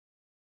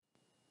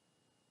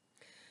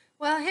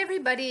Well, hey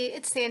everybody,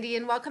 it's Sandy,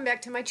 and welcome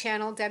back to my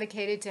channel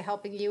dedicated to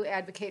helping you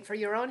advocate for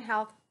your own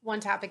health,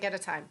 one topic at a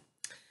time.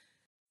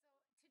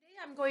 Today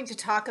I'm going to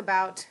talk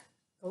about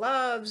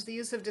gloves, the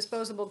use of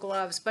disposable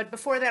gloves. But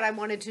before that, I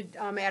wanted to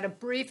add a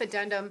brief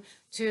addendum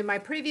to my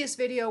previous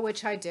video,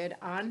 which I did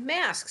on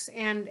masks.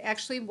 And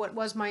actually, what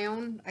was my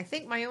own, I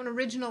think my own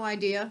original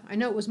idea. I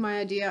know it was my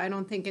idea. I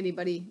don't think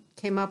anybody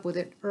came up with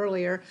it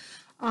earlier,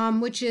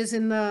 which is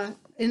in the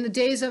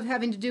days of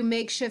having to do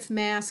makeshift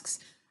masks.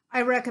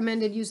 I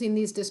recommended using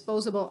these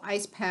disposable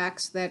ice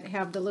packs that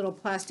have the little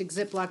plastic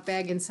Ziploc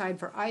bag inside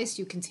for ice.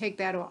 You can take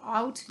that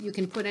out. You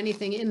can put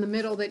anything in the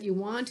middle that you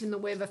want in the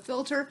way of a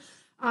filter.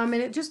 And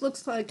it just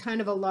looks like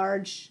kind of a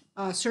large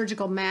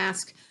surgical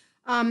mask.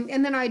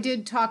 And then I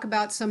did talk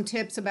about some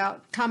tips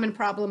about common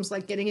problems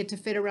like getting it to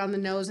fit around the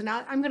nose. And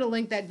I'm going to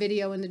link that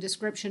video in the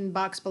description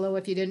box below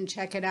if you didn't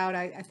check it out.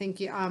 I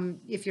think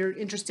if you're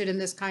interested in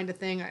this kind of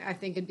thing, I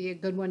think it'd be a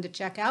good one to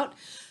check out.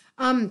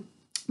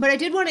 But I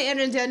did want to add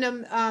an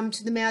addendum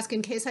to the mask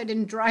in case I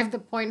didn't drive the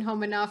point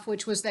home enough,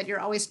 which was that you're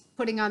always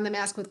putting on the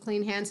mask with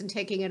clean hands and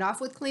taking it off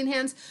with clean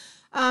hands.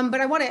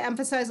 But I want to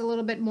emphasize a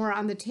little bit more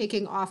on the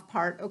taking off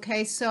part,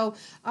 okay? So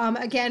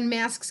again,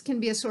 masks can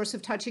be a source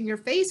of touching your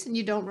face, and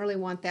you don't really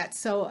want that.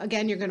 So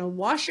again, you're going to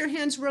wash your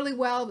hands really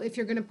well if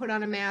you're going to put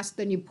on a mask.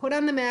 Then you put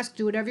on the mask,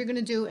 do whatever you're going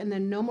to do, and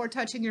then no more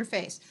touching your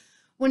face.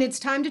 When it's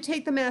time to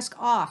take the mask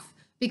off,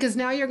 because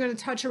now you're going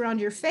to touch around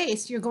your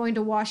face, you're going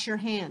to wash your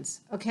hands,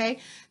 okay?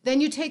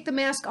 Then you take the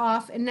mask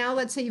off, and now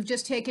let's say you've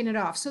just taken it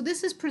off. So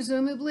this is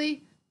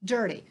presumably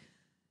dirty.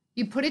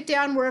 You put it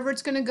down wherever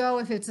it's going to go.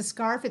 If it's a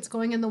scarf, it's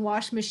going in the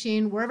wash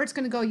machine. Wherever it's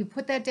going to go, you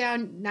put that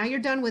down. Now you're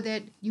done with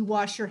it. You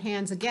wash your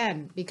hands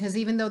again, because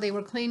even though they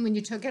were clean when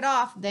you took it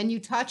off, then you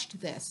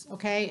touched this,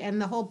 okay?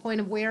 And the whole point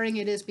of wearing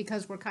it is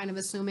because we're kind of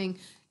assuming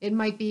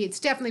it's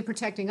definitely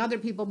protecting other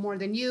people more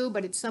than you,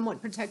 but it's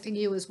somewhat protecting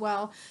you as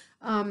well.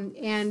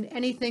 And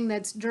anything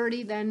that's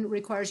dirty then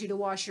requires you to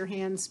wash your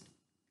hands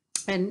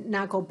and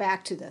not go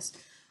back to this.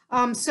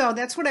 So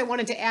that's what I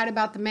wanted to add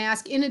about the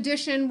mask. In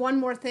addition, one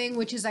more thing,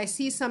 which is I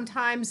see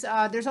sometimes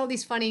there's all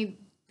these funny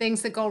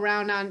things that go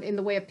around in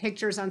the way of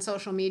pictures on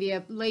social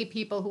media, lay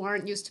people who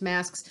aren't used to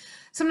masks.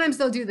 Sometimes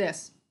they'll do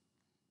this.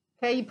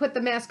 Okay, you put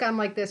the mask on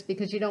like this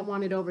because you don't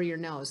want it over your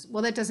nose.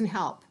 Well, that doesn't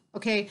help.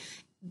 Okay,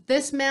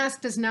 this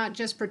mask does not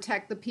just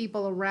protect the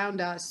people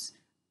around us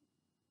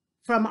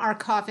from our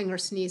coughing or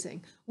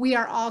sneezing. We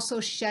are also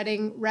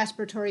shedding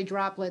respiratory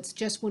droplets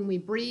just when we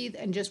breathe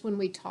and just when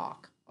we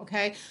talk.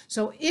 Okay,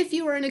 so if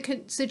you are in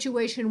a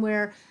situation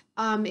where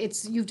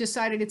you've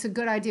decided it's a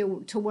good idea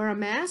to wear a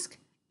mask,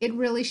 it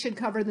really should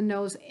cover the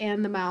nose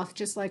and the mouth,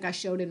 just like I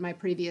showed in my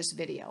previous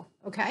video.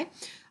 Okay,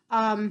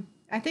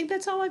 I think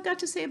that's all I've got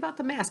to say about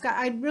the mask.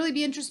 I'd really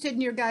be interested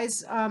in your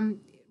guys'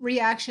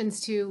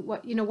 reactions to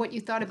what you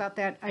thought about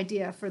that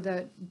idea for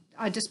the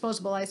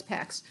disposable ice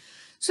packs.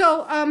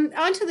 So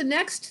on to the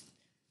next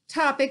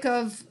topic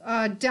of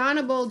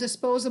donnable,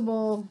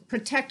 disposable,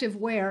 protective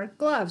wear,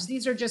 gloves.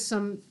 These are just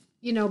some,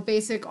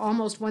 basic,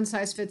 almost one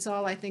size fits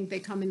all. I think they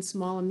come in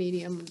small and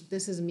medium.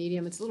 This is a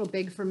medium. It's a little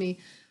big for me.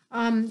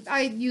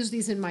 I use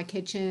these in my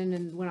kitchen,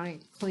 and when I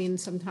clean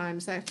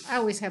sometimes, I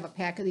always have a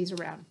pack of these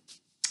around.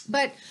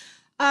 But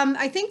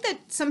I think that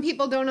some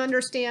people don't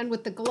understand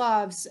with the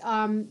gloves.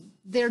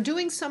 They're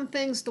doing some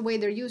things the way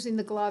they're using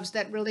the gloves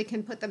that really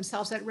can put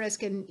themselves at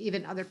risk and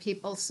even other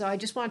people. So I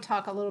just want to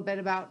talk a little bit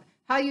about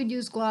how you'd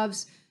use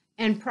gloves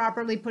and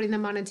properly putting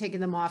them on and taking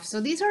them off. So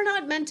these are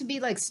not meant to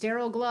be like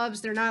sterile gloves.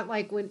 They're not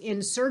like when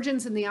in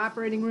surgeons in the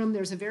operating room,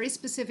 there's a very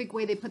specific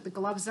way they put the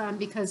gloves on,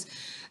 because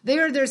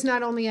there's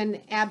not only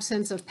an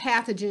absence of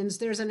pathogens,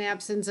 there's an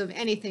absence of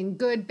anything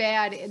good,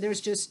 bad. There's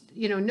just,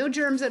 no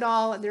germs at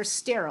all. They're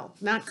sterile,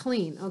 not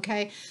clean,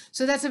 okay?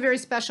 So that's a very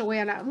special way,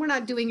 and we're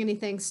not doing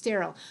anything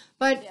sterile.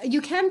 But you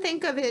can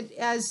think of it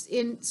as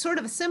in sort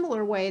of a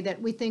similar way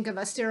that we think of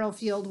a sterile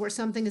field where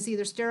something is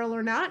either sterile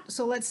or not.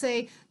 So let's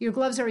say your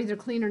gloves are either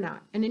clean or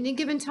not. And in any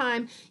given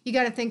time, you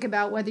got to think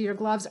about whether your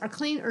gloves are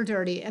clean or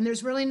dirty. And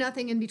there's really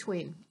nothing in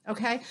between.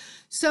 Okay.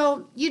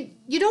 So you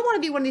don't want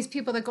to be one of these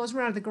people that goes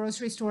around to the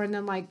grocery store and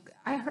then I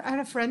had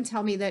a friend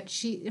tell me that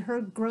her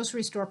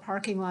grocery store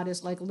parking lot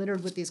is like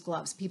littered with these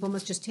gloves. People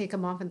must just take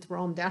them off and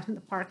throw them down in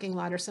the parking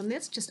lot or something.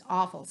 That's just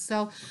awful.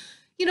 So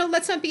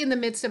let's not be in the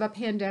midst of a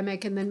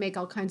pandemic and then make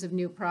all kinds of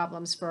new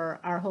problems for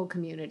our whole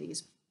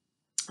communities.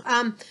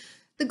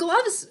 The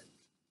gloves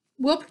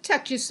will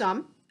protect you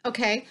some,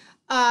 okay?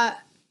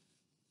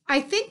 I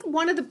think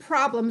one of the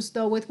problems,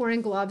 though, with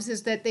wearing gloves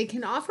is that they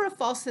can offer a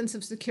false sense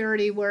of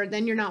security where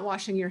then you're not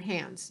washing your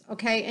hands,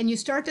 okay? And you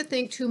start to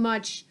think too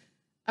much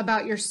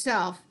about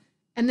yourself,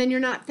 and then you're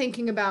not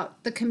thinking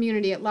about the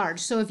community at large.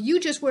 So if you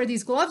just wear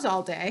these gloves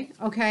all day,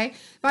 okay,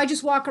 if I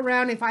just walk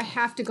around, if I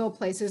have to go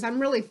places, I'm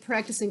really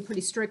practicing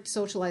pretty strict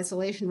social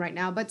isolation right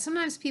now, but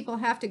sometimes people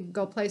have to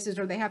go places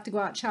or they have to go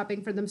out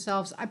shopping for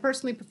themselves. I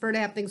personally prefer to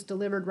have things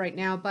delivered right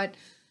now, but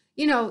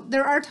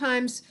there are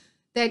times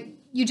that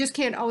you just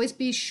can't always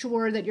be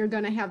sure that you're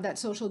going to have that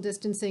social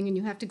distancing, and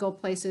you have to go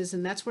places,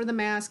 and that's where the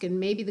mask and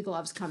maybe the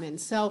gloves come in.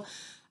 So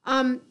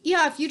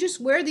Yeah, if you just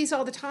wear these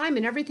all the time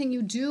and everything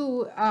you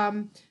do,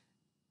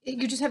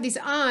 you just have these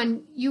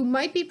on, you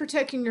might be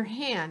protecting your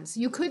hands.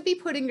 You could be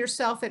putting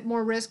yourself at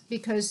more risk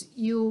because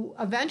you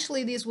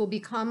eventually these will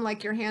become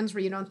like your hands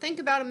where you don't think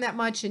about them that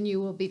much and you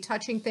will be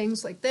touching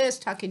things like this,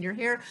 tucking your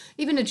hair,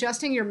 even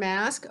adjusting your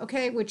mask,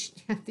 okay, which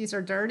these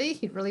are dirty.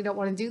 You really don't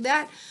want to do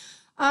that.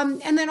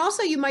 And then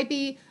also you might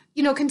be,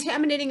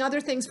 contaminating other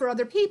things for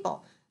other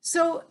people.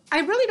 So I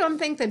really don't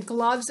think that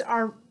gloves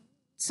are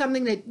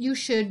something that you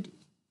should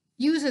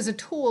use as a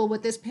tool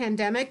with this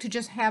pandemic to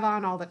just have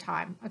on all the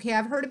time. Okay,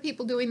 I've heard of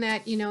people doing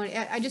that,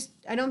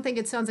 I don't think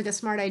it sounds like a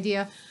smart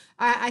idea.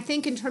 I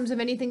think in terms of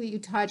anything that you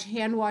touch,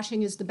 hand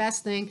washing is the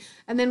best thing.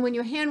 And then when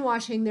you're hand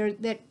washing,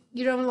 that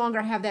you no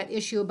longer have that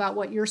issue about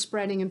what you're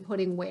spreading and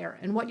putting where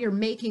and what you're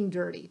making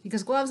dirty,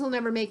 because gloves will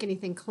never make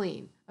anything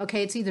clean.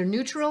 Okay, it's either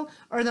neutral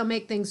or they'll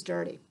make things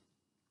dirty.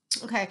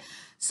 Okay,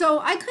 so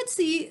I could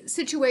see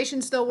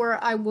situations though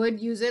where I would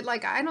use it.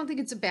 Like, I don't think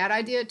it's a bad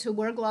idea to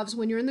wear gloves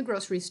when you're in the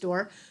grocery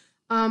store.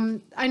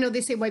 I know they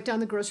say wipe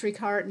down the grocery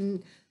cart,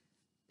 and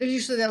there's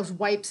usually those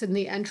wipes in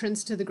the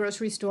entrance to the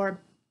grocery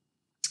store.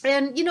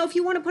 And, if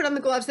you want to put on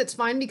the gloves, that's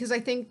fine, because I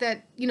think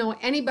that,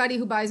 anybody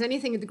who buys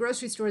anything at the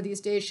grocery store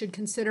these days should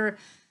consider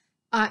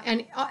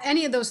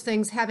any of those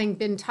things having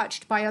been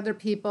touched by other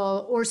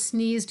people or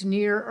sneezed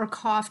near or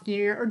coughed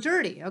near or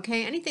dirty.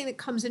 Okay, anything that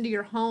comes into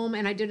your home.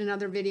 And I did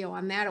another video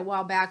on that a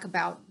while back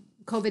about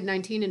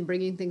COVID-19 and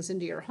bringing things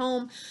into your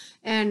home,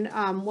 and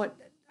what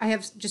I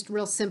have just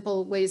real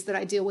simple ways that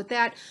I deal with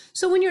that.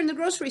 So when you're in the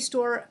grocery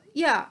store,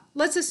 yeah,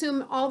 let's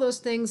assume all those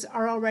things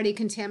are already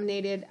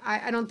contaminated.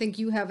 I don't think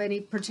you have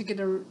any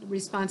particular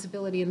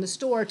responsibility in the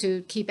store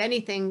to keep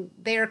anything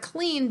there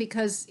clean,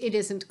 because it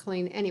isn't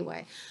clean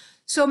anyway.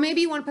 So maybe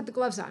you want to put the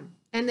gloves on,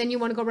 and then you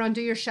want to go around,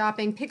 do your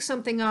shopping, pick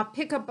something up,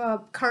 pick up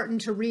a carton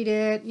to read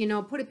it,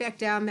 put it back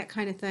down, that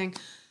kind of thing.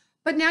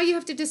 But now you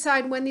have to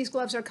decide when these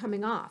gloves are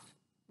coming off,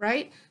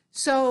 right?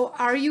 So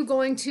are you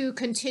going to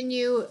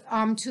continue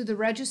to the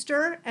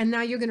register, and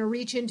now you're going to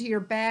reach into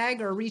your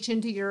bag or reach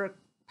into your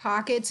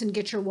pockets and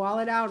get your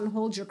wallet out and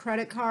hold your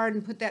credit card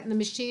and put that in the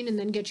machine and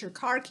then get your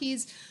car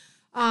keys?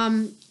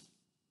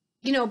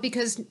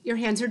 Because your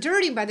hands are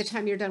dirty by the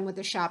time you're done with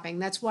the shopping.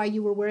 That's why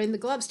you were wearing the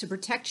gloves, to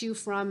protect you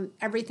from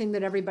everything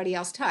that everybody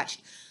else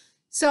touched.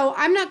 So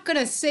I'm not going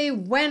to say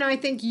when I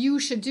think you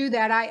should do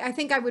that. I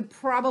think I would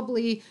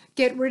probably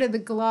get rid of the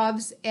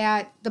gloves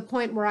at the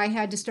point where I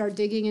had to start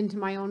digging into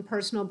my own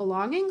personal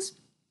belongings.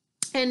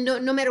 And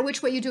no matter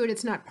which way you do it,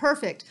 it's not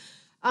perfect.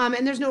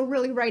 And there's no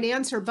really right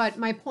answer. But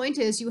my point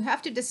is, you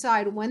have to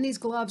decide when these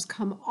gloves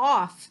come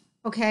off,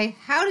 okay,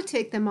 how to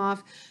take them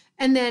off,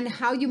 and then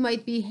how you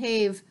might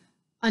behave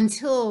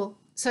until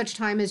such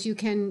time as you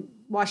can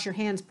wash your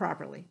hands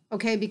properly,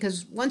 okay?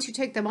 Because once you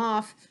take them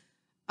off,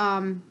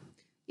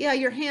 yeah,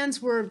 your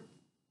hands were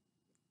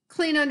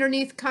clean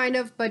underneath, kind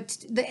of, but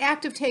the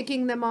act of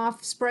taking them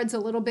off spreads a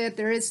little bit.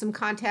 There is some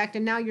contact,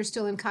 and now you're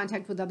still in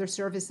contact with other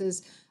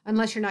surfaces,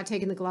 unless you're not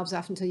taking the gloves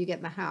off until you get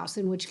in the house,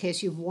 in which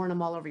case you've worn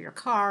them all over your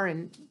car.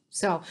 And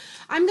so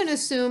I'm going to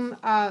assume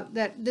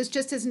that this,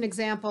 just as an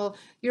example,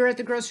 you're at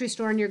the grocery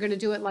store and you're going to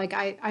do it like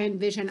I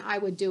envision I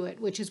would do it,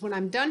 which is when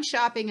I'm done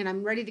shopping and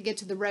I'm ready to get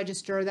to the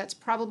register. That's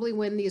probably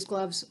when these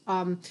gloves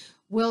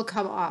will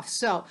come off.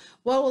 So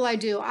what will I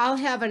do? I'll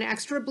have an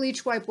extra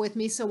bleach wipe with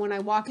me. So when I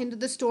walk into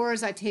the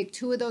stores, I take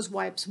 2 of those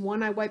wipes.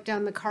 One I wipe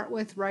down the cart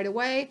with right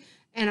away,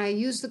 and I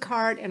use the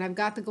cart, and I've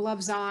got the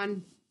gloves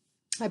on.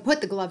 I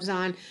put the gloves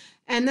on,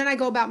 and then I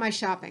go about my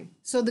shopping.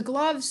 So the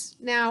gloves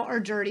now are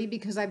dirty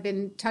because I've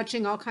been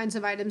touching all kinds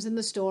of items in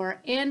the store,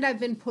 and I've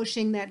been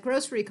pushing that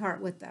grocery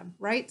cart with them,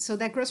 right? So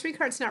that grocery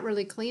cart's not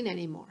really clean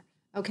anymore,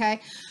 okay?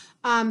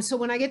 So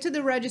when I get to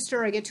the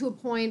register, I get to a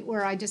point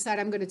where I decide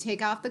I'm going to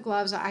take off the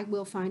gloves. I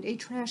will find a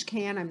trash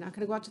can. I'm not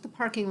going to go out to the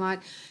parking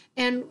lot.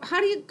 And how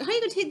are you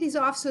going to take these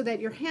off so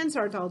that your hands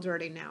aren't all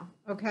dirty now?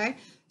 Okay.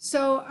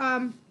 So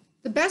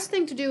the best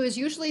thing to do is,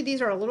 usually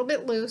these are a little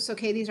bit loose.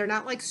 Okay. These are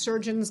not like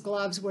surgeon's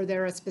gloves where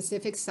they're a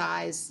specific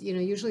size.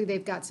 Usually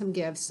they've got some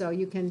give. So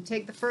you can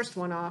take the first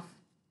one off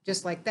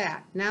just like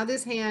that. Now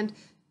this hand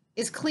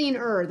is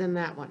cleaner than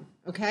that one.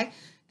 Okay.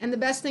 And the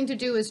best thing to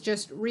do is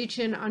just reach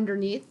in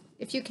underneath.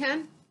 If you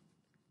can,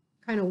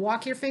 kind of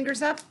walk your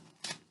fingers up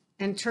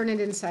and turn it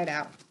inside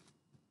out.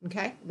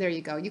 Okay, there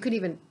you go. You could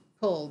even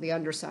pull the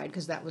underside,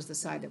 because that was the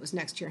side that was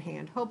next to your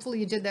hand. Hopefully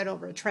you did that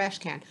over a trash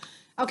can.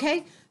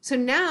 Okay, so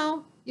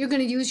now you're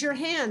going to use your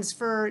hands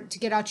to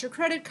get out your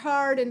credit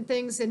card and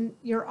things, and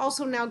you're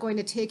also now going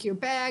to take your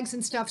bags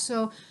and stuff.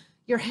 So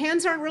your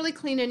hands aren't really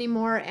clean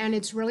anymore, and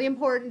it's really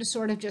important to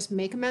sort of just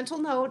make a mental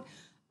note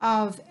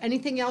of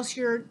anything else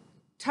you're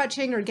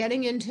touching or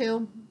getting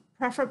into.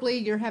 Preferably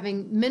you're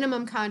having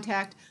minimum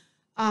contact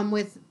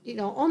with,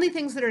 only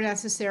things that are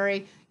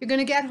necessary. You're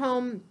going to get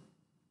home.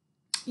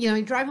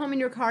 you drive home in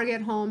your car,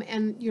 get home,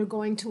 and you're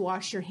going to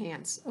wash your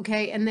hands.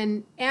 Okay. And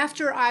then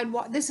after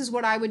this is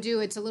what I would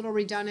do. It's a little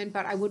redundant,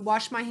 but I would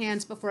wash my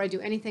hands before I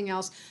do anything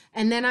else.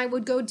 And then I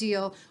would go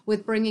deal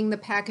with bringing the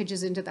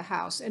packages into the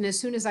house. And as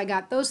soon as I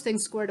got those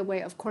things squared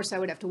away, of course, I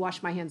would have to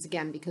wash my hands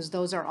again, because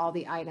those are all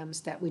the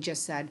items that we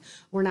just said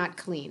were not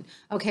clean.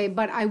 Okay.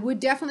 But I would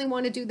definitely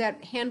want to do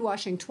that hand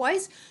washing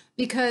twice,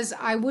 because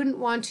I wouldn't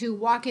want to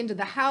walk into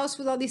the house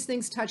with all these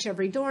things, touch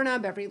every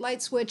doorknob, every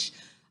light switch,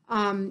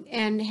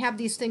 and have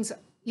these things,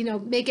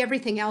 make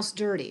everything else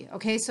dirty.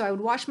 Okay, so I would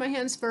wash my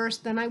hands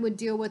first, then I would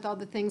deal with all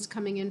the things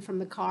coming in from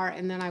the car,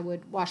 and then I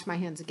would wash my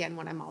hands again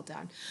when I'm all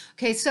done.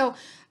 Okay, so,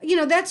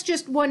 that's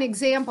just one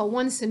example.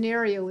 One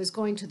scenario is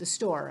going to the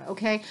store.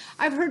 Okay,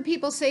 I've heard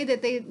people say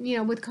that they,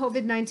 with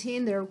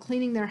COVID-19, they're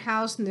cleaning their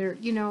house and they're,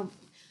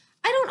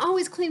 I don't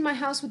always clean my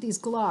house with these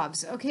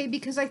gloves. Okay,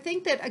 because I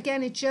think that,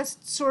 again, it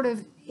just sort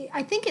of,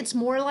 I think it's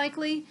more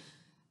likely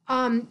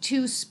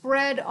to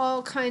spread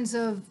all kinds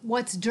of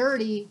what's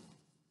dirty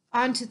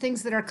onto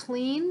things that are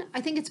clean.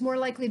 I think it's more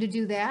likely to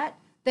do that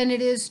than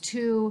it is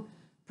to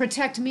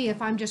protect me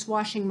if I'm just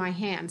washing my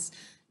hands.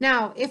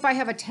 Now, if I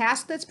have a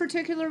task that's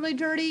particularly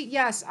dirty,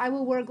 yes, I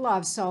will wear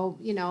gloves. So,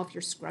 if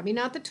you're scrubbing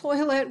out the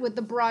toilet with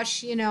the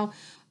brush, yeah,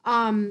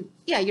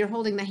 you're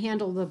holding the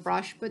handle of the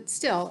brush, but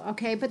still,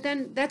 okay. But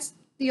then that's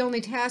the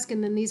only task,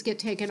 and then these get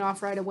taken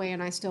off right away,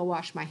 and I still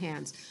wash my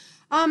hands.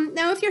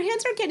 Now, if your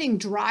hands are getting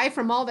dry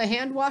from all the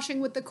hand washing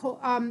with the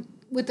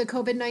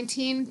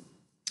COVID-19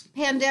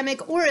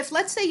 pandemic, or if,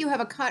 let's say, you have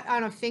a cut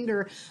on a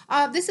finger,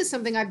 this is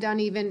something I've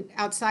done even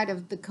outside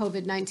of the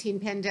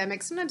COVID-19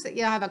 pandemic. Sometimes, I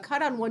have a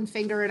cut on one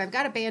finger and I've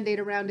got a Band-Aid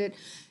around it,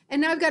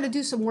 and now I've got to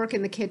do some work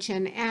in the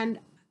kitchen. And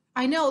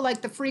I know,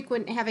 like, the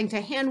frequent having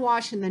to hand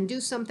wash and then do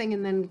something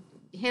and then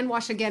hand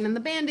wash again, and the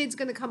Band-Aid's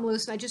going to come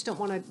loose, and I just don't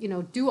want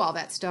to, do all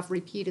that stuff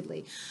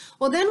repeatedly.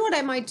 Well, then what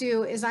I might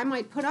do is I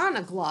might put on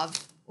a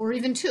glove, or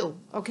even two,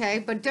 okay?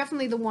 But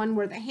definitely the one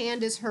where the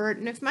hand is hurt,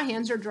 and if my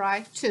hands are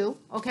dry, two,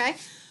 okay?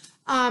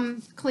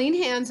 Clean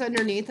hands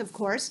underneath, of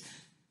course.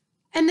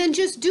 And then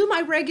just do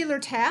my regular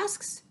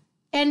tasks.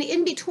 And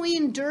in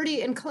between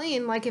dirty and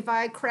clean, like if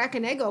I crack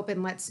an egg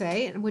open, let's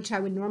say, in which I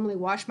would normally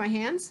wash my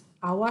hands,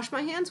 I'll wash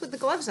my hands with the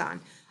gloves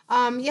on.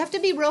 You have to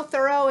be real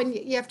thorough, and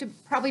you have to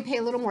probably pay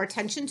a little more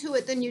attention to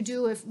it than you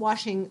do if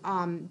washing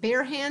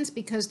bare hands,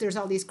 because there's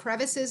all these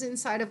crevices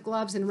inside of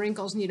gloves and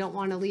wrinkles, and you don't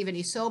want to leave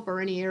any soap or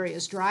any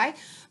areas dry.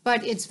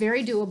 But it's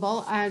very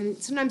doable.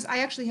 Sometimes I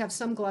actually have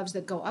some gloves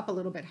that go up a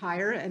little bit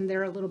higher, and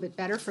they're a little bit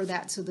better for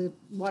that, so the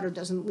water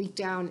doesn't leak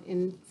down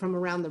in from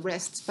around the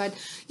wrists. But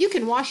you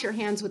can wash your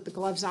hands with the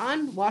gloves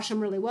on, wash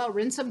them really well,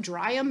 rinse them,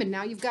 dry them, and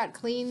now you've got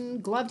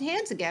clean gloved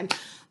hands again.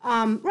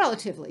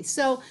 Relatively.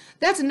 So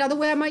that's another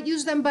way I might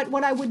use them. But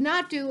what I would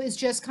not do is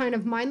just kind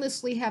of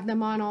mindlessly have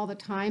them on all the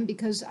time,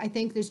 because I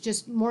think there's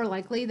just more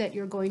likely that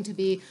you're going to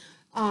be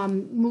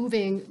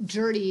moving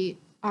dirty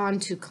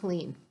onto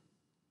clean.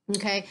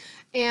 Okay.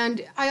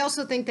 And I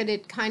also think that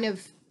it kind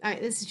of,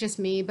 this is just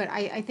me, but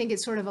I think it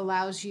sort of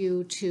allows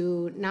you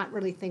to not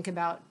really think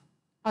about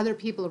other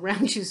people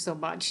around you so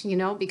much,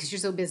 because you're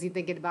so busy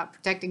thinking about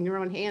protecting your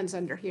own hands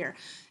under here.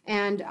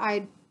 And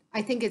I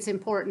think it's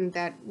important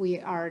that we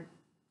are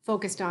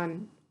focused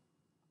on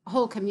a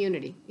whole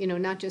community,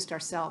 not just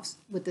ourselves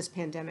with this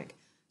pandemic.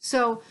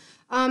 So,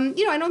 I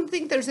don't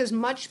think there's as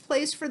much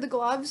place for the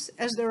gloves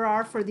as there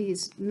are for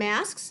these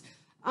masks,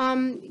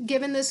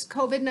 given this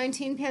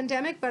COVID-19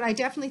 pandemic, but I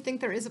definitely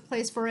think there is a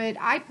place for it.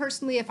 I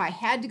personally, if I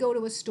had to go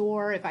to a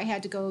store, if I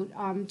had to go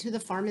to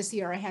the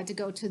pharmacy, or I had to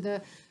go to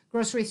the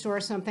grocery store or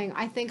something,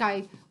 I think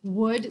I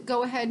would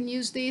go ahead and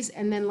use these.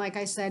 And then, like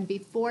I said,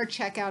 before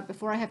checkout,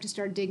 before I have to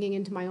start digging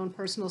into my own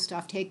personal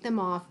stuff, take them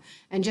off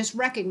and just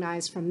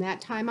recognize from that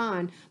time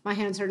on, my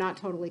hands are not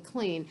totally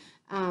clean,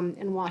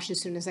 and wash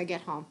as soon as I get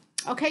home.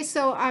 Okay,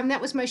 so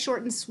that was my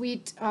short and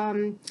sweet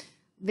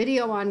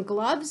video on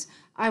gloves.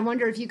 I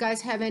wonder if you guys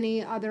have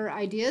any other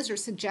ideas or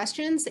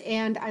suggestions,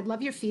 and I'd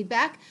love your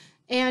feedback.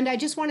 And I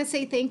just want to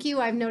say thank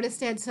you. I've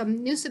noticed I had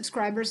some new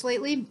subscribers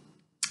lately.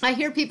 I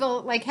hear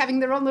people like having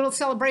their own little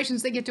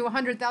celebrations. They get to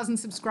 100,000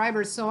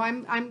 subscribers. So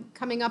I'm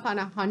coming up on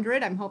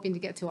 100. I'm hoping to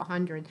get to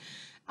 100.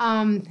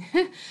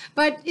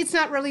 But it's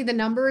not really the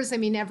numbers. I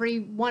mean, every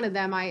one of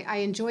them, I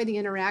enjoy the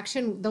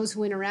interaction, those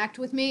who interact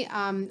with me.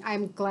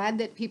 I'm glad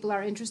that people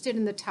are interested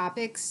in the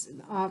topics,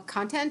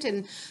 content,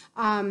 and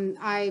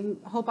I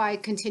hope I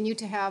continue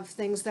to have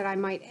things that I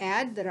might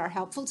add that are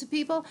helpful to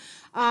people.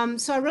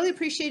 So I really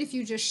appreciate if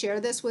you just share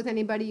this with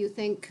anybody you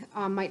think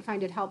might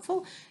find it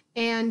helpful.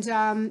 And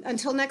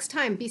until next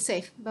time, be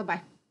safe.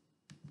 Bye-bye.